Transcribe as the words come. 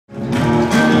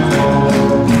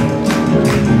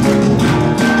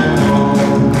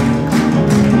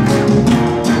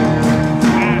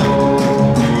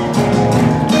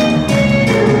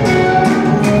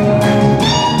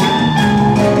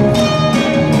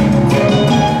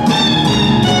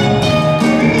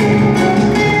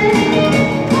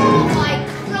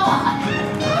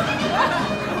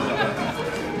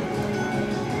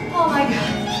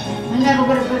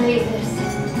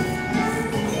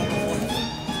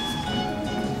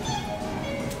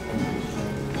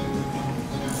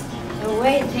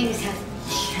way things have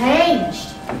changed.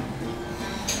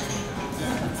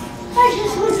 I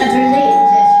just wasn't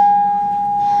relieved that...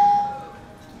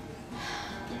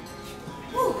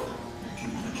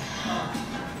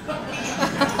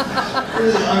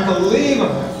 This is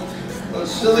unbelievable. How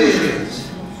silly it is.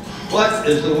 What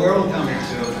is the world coming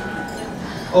to?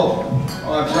 Oh,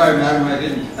 I'm sorry, madam.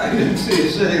 I didn't see you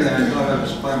sitting there. I thought I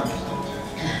was by myself.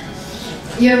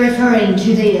 You're referring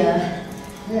to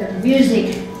the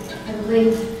music, I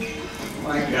believe.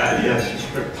 My God, yes, it's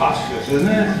preposterous, isn't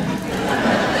it?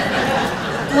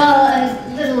 Well,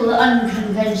 a little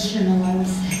unconventional, I would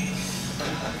say.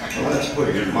 Well, that's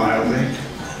putting it mildly.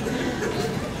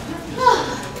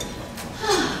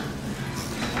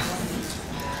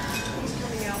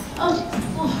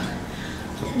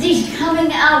 These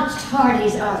coming out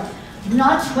parties are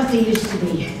not what they used to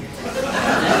be.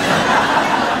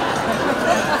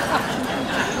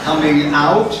 Coming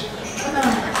out?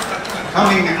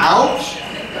 Coming out?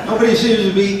 Nobody seems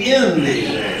to be in these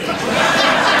days.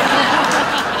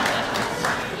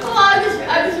 Well,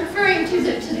 I was referring to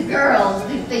the girls,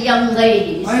 the young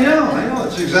ladies. I know.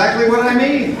 It's exactly what I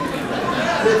mean.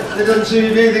 There doesn't seem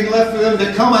to be anything left for them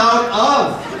to come out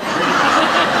of.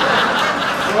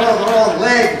 They're all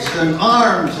legs and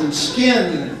arms and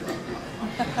skin.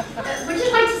 Would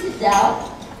you like to sit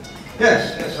down?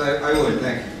 Yes, I would,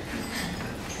 thank you.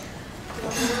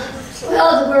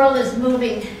 Well, the world is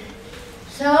moving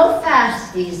so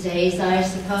fast these days, I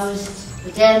suppose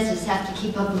the dancers have to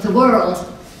keep up with the world.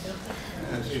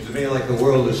 It seems to me like the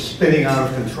world is spinning out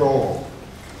of control.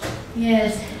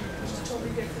 Yes.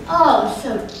 Oh,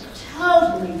 so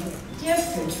totally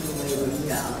different from the way we were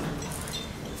young.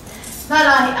 But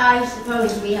I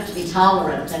suppose we have to be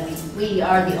tolerant. I mean, we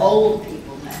are the old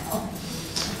people now.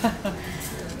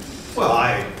 Well,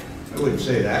 I wouldn't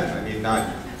say that. I mean,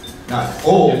 not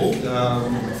old,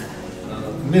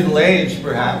 middle-aged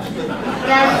perhaps. But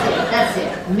That's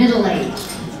it. Middle-aged.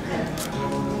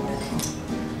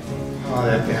 Oh,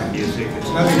 that damn music. It's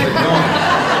nothing but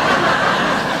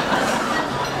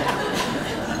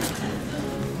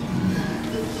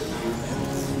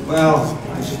noise. Well,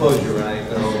 I suppose you're right,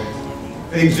 though.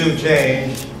 Things do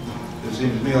change. It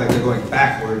seems to me like they're going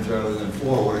backwards rather than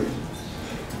forward.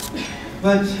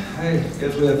 But I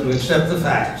guess we have to accept the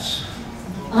facts.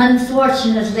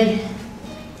 Unfortunately.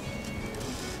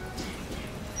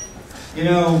 You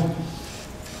know,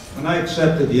 when I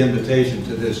accepted the invitation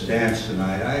to this dance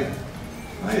tonight,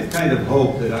 I had kind of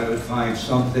hoped that I would find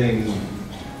something,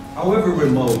 however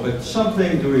remote, but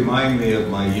something to remind me of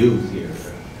my youth here.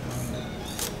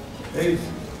 They've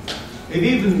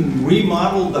even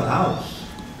remodeled the house.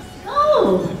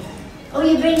 Oh,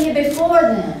 you've been here before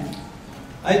then?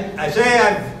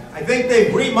 I think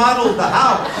they've remodeled the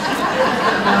house.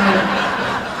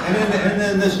 and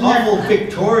then this awful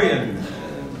Victorian.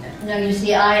 No, you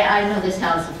see, I know this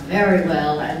house very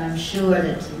well, and I'm sure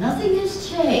that nothing has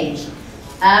changed.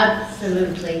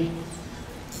 Absolutely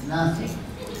nothing.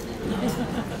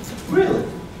 Really?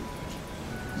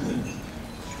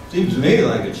 Seems to me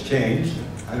like it's changed.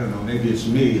 I don't know, maybe it's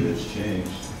me that's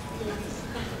changed.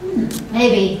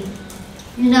 Maybe.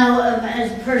 You know,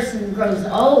 as a person grows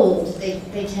old,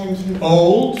 they tend to...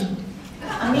 Old?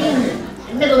 I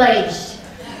mean, middle-aged.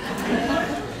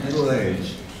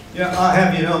 Middle-aged. Yeah, I'll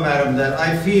have you know, madam, that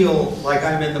I feel like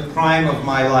I'm in the prime of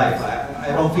my life. I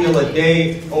don't feel a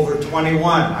day over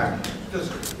 21. I'm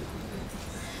just...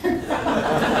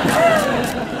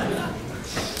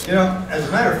 You know, as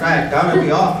a matter of fact, down at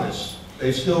the office,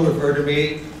 they still refer to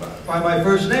me by my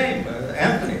first name,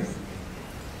 Anthony.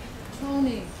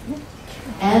 Tony.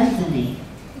 Anthony.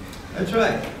 That's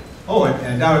right. Oh,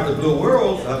 and down at the Blue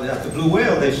World, at the Blue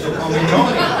Whale, they still call me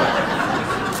Tony.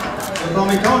 They call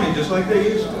me Tony, just like they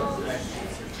used to.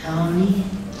 Tony.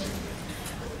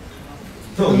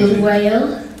 So Blue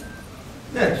Whale?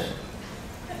 Yes.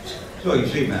 So you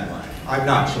see, Madeline, I'm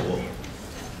not so old.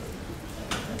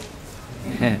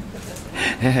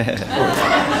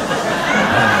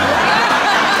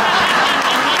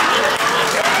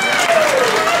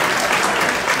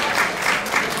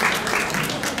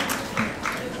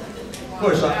 Of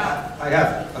course, I have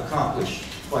accomplished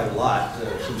quite a lot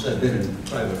since I've been in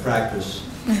private practice.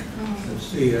 Let's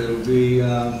see, it'll be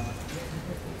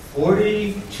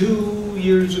 42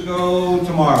 years ago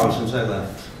tomorrow since I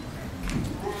left.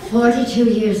 42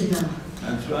 years ago.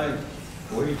 That's right,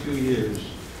 42 years.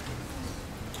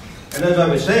 And as I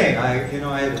was saying, I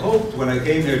had hoped when I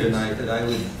came here tonight that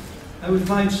I would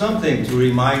find something to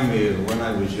remind me of when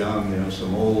I was young,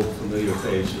 some old familiar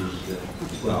faces.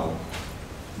 Well,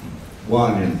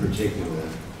 one in particular.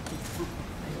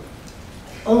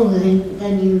 Oh,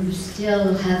 then you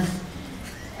still have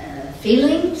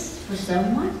feelings for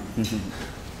someone?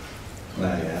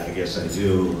 Well, yeah, I guess I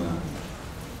do.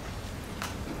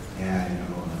 Yeah,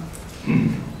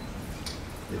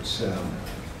 it's, I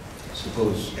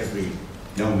suppose every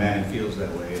young man feels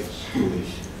that way. It's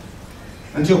foolish.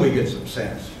 Until we get some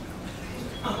sense,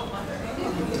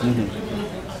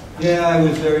 Yeah, I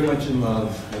was very much in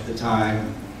love at the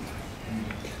time.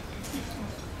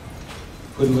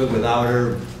 Couldn't live without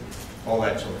her, all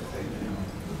that sort of thing,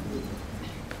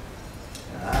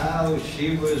 Oh,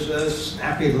 she was a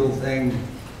snappy little thing,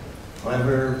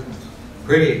 clever,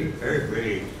 pretty, very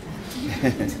pretty.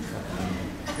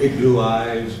 Big blue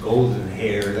eyes, golden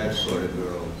hair, that sort of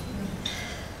girl.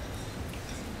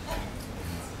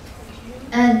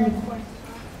 And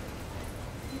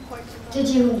did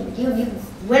you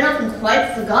went up and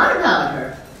quite forgot about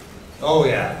her? Oh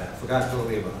yeah, I forgot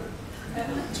totally about her.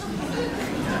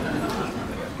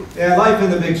 Yeah, life in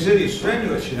the big city is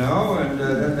strenuous, and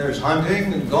then there's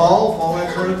hunting and golf, all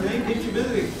that sort of thing, keeps you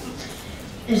busy.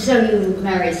 And so you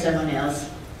married someone else?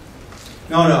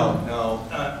 No,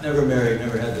 never married,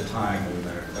 never had the time, as a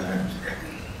matter of fact.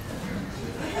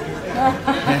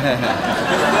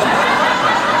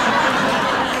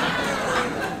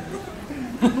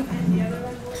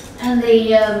 And the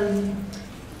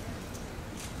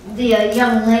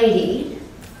young lady?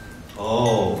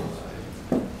 Oh,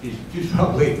 she's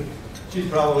probably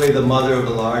the mother of a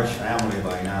large family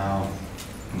by now.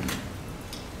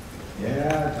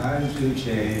 Yeah, times do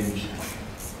change.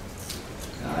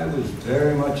 I was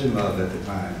very much in love at the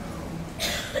time,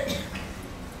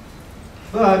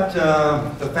 but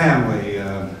the family,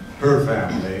 her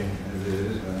family, as it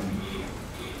is,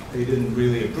 they didn't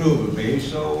really approve of me,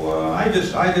 so I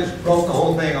just broke the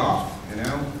whole thing off,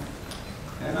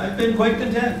 and I've been quite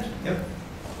content. Yep.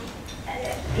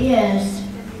 Yes,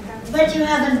 but you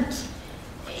haven't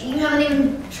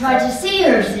even tried to see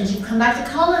her since you've come back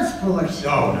to Collinsport.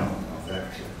 Oh, no,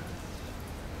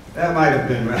 that might have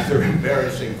been rather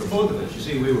embarrassing for both of us. You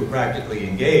see, we were practically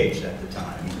engaged at the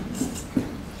time.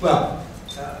 Well,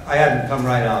 I hadn't come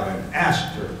right out and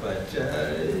asked her, but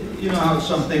you know how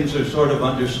some things are sort of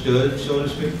understood, so to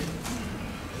speak?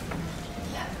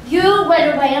 You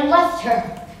went away and left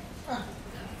her.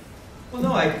 Well,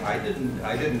 no, I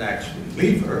didn't actually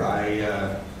leave her.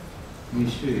 Let me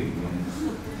see.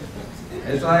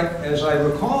 As I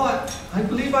recall, I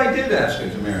believe I did ask her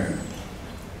to marry me.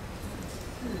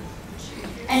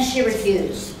 And she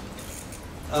refused.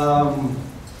 Let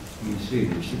me see,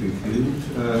 did she refuse?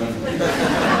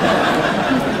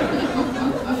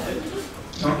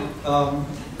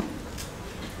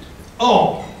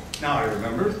 Oh, now I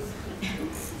remember.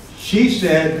 She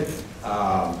said,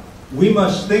 we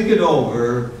must think it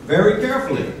over very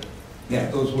carefully. Yeah,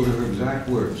 those were her exact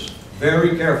words.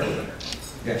 Very carefully.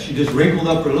 Yeah, she just wrinkled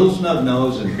up her little snub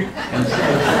nose and said,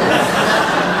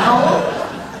 Oh?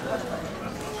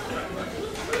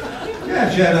 yeah,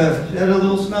 she had a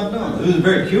little snub nose. It was a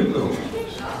very cute little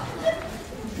nose.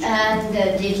 And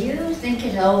did you think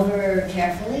it over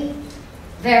carefully?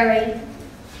 Very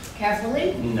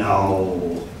carefully?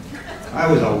 No. I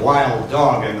was a wild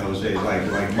dog in those days, like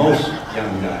most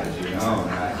young guys,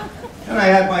 And I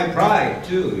had my pride,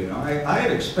 too, I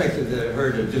had expected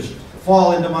her to just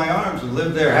fall into my arms and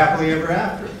live there happily ever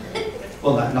after.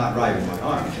 Well, not right in my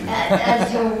arms,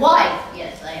 As your wife,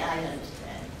 yes, I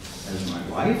understand. As my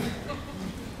wife?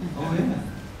 Oh, yeah.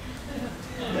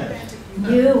 Yes.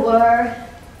 You were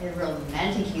a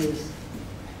romantic youth.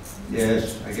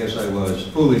 Yes, I guess I was.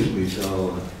 Foolishly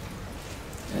so.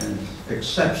 And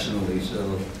exceptionally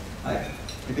so. I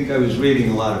think I was reading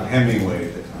a lot of Hemingway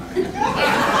at the time.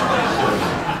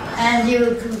 And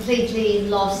you completely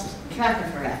lost track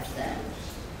of her after that?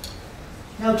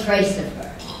 No trace of her?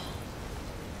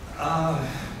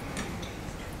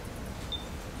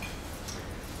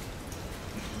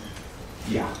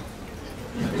 Yeah.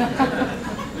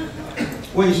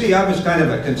 Well, you see, I was kind of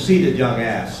a conceited young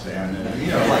ass then,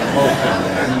 like most young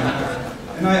men.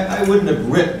 And I wouldn't have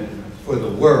written for the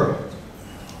world.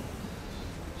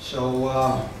 So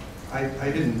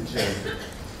I didn't.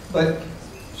 But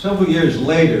several years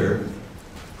later,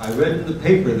 I read in the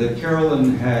paper that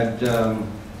Carolyn had.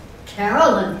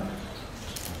 Carolyn?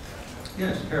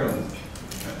 Yes, Carolyn.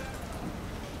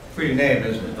 Pretty name,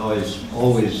 isn't it? Always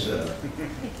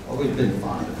been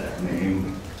fond of that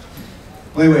name.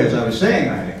 Well, anyway, as I was saying,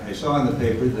 I saw in the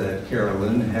paper that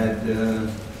Carolyn had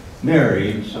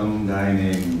married some guy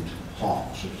named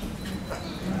Hawks or something.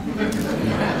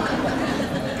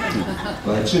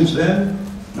 But since then,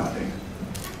 nothing.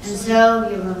 And so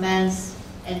your romance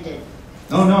ended?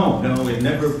 No, it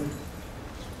never.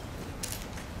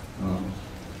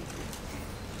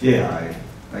 Yeah,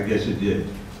 I guess it did.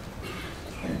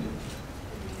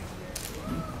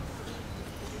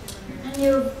 And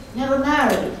you never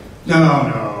married?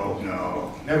 No.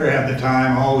 Never had the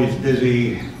time, always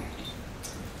busy.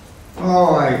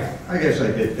 Oh, I guess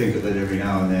I did think of it every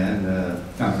now and then.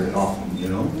 Not very often, you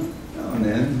know. Now and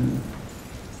then.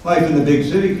 Life in the big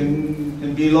city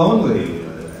can be lonely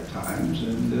at times,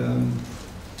 and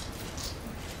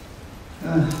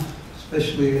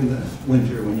especially in the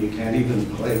winter when you can't even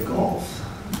play golf.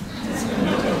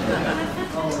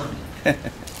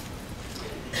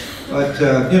 But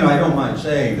you know, I don't mind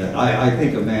saying that. I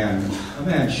think a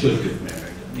man should get married.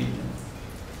 I mean,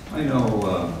 I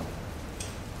know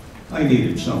I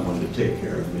needed someone to take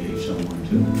care of me, someone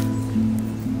to.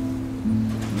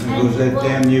 There goes that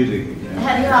damn music again.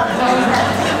 Have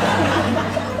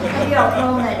you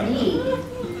outgrown that need?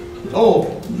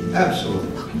 Oh,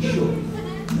 absolutely, sure.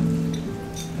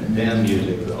 That damn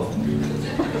music, though.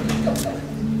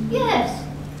 Yes.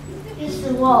 It's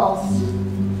the waltz.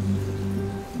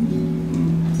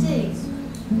 Sing.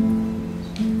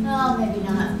 Oh, maybe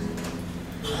not.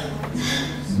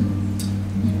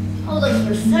 Oh, look,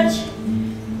 for such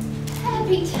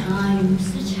happy times,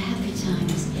 such happy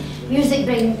times. Music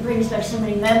brings back so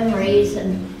many memories,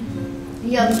 and the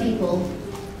young people,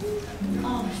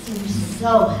 oh, seem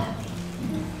so happy.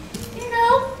 You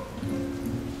know,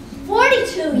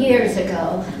 42 years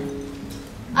ago,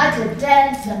 I could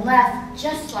dance and laugh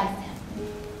just like them.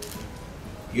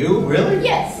 You, really?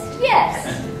 Yes.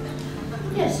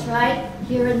 Yes, right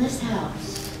here in this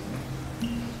house.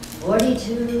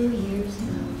 42 years ago.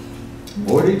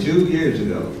 42 years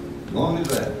ago. Long as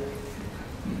that.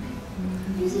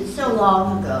 Is it so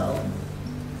long ago?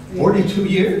 42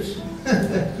 years?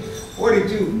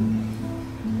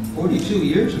 42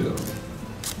 years ago.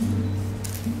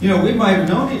 You know, we might have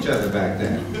known each other back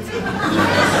then.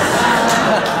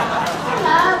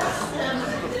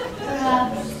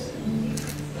 Perhaps.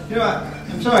 You know,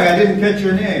 I'm sorry, I didn't catch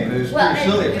your name. It was pretty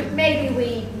silly. Maybe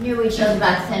we knew each other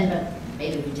back then, but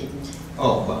maybe we didn't.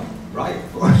 Oh, well, right,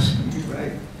 of course.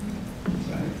 Right.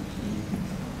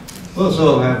 Well,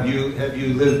 so have you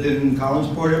lived in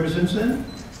Collinsport ever since then?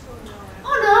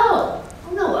 Oh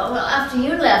no. Well, after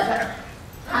you left,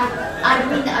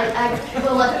 I've lived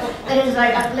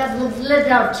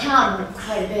out of town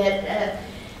quite a bit.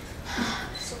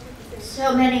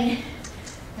 So many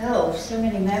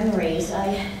memories.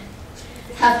 I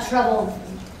have trouble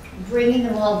bringing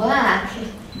them all back.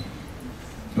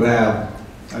 Well,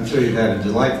 I'm sure you've had a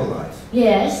delightful life.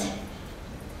 Yes.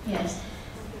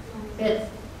 Bit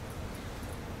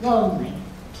lonely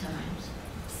times.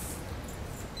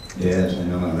 Yes, I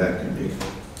know how that can be.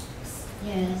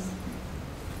 Yes.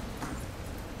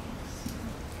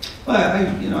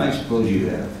 Well, I suppose you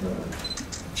have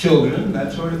children,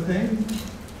 that sort of thing.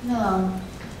 No,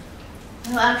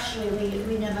 actually,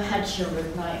 we never had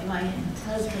children. My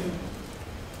husband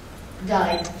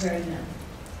died very young.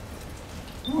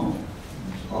 Oh,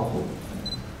 that's awful.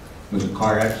 Was it a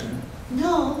car accident?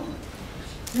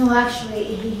 No, actually,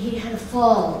 he had a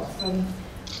fall from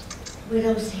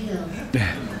Widow's Hill.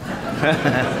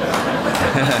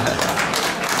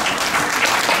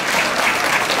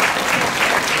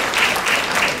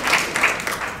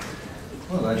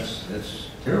 Well, that's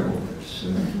terrible. It's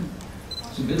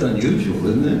a bit unusual,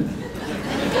 isn't it?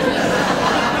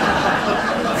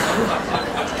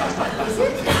 Is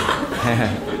it?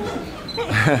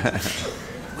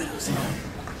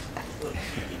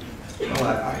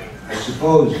 Well, I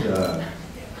suppose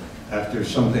after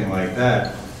something like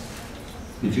that,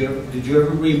 did you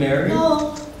ever remarry?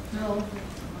 No.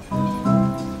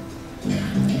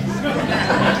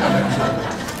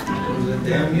 It was that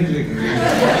damn music again.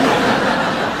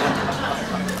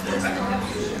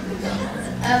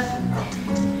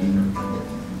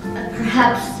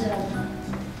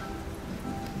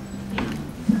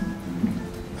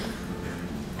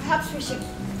 Perhaps we should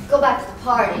go back to the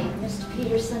party, Mr.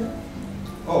 Peterson.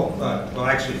 Oh, well,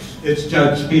 actually, it's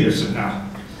Judge Peterson now.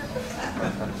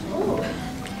 Oh,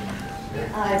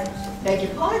 I beg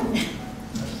your pardon.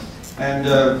 And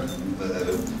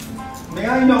may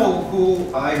I know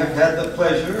who I have had the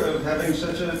pleasure of having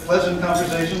such a pleasant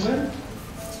conversation with?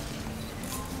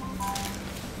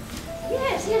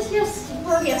 Yes.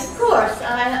 Well, yes, of course.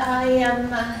 I am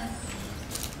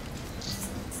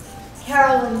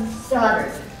Carolyn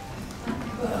Stoddard.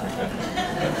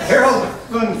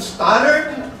 Carolyn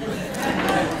Stoddard?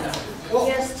 Well,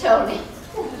 Yes, Tony.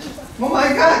 oh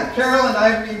my God, Carolyn,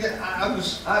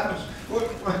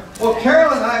 well,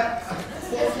 Carolyn,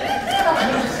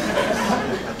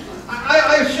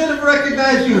 I should have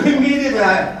recognized you immediately.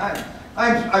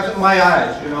 my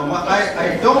eyes, you know,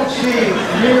 I don't see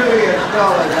nearly as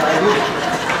well as I used to.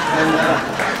 And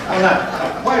I'm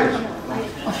not quite as well.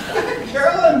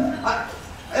 Carolyn,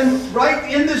 and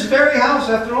right in this very house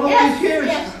after all these years.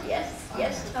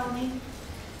 Yes, Tony.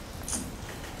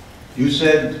 You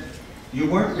said you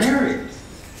weren't married.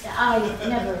 I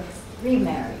never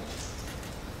remarried.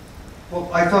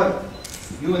 Well, I thought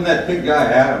you and that big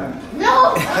guy, Adam.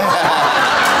 No!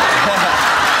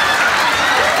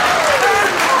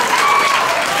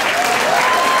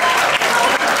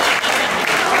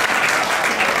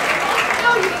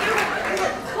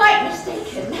 You're quite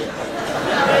mistaken.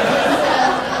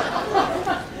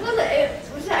 Well, it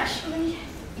was actually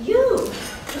you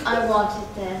I wanted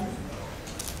then.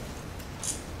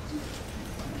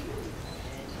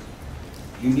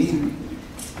 You mean,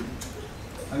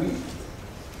 I mean,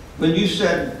 when you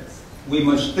said we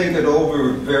must think it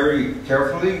over very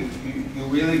carefully, you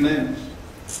really meant?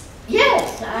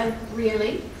 Yes, I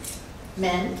really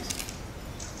meant.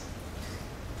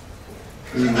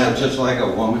 Isn't that just like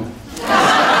a woman? Is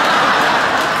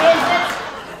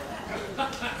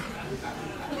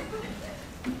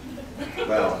it?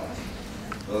 Well,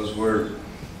 those were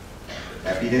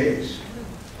happy days.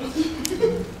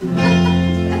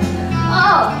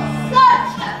 Oh,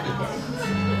 such happiness.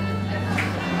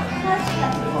 Such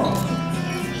happiness. Oh.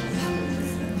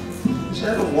 Is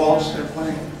that a waltz they're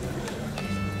playing?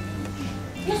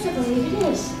 Yes, I believe it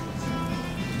is.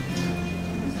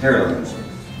 Carolyn,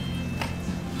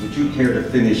 would you care to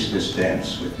finish this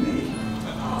dance with me?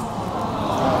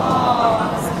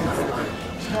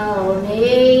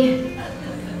 Tony,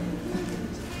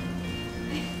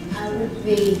 I would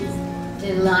be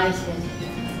delighted.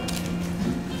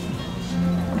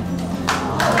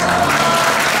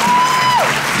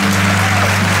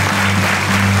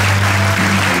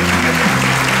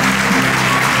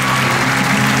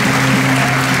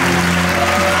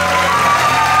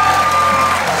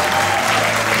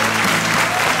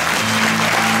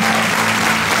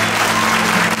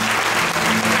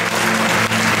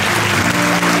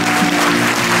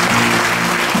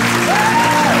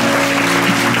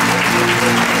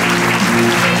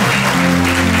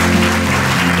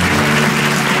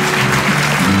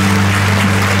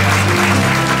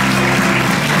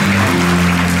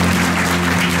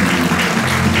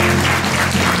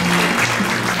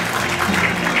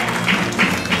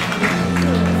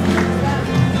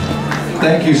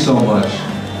 Thank you so much,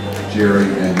 Jerry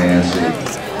and Nancy.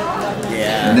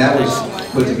 Yeah. And that was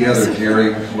put together.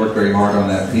 Jerry worked very hard on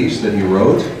that piece that he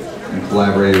wrote and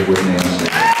collaborated with Nancy.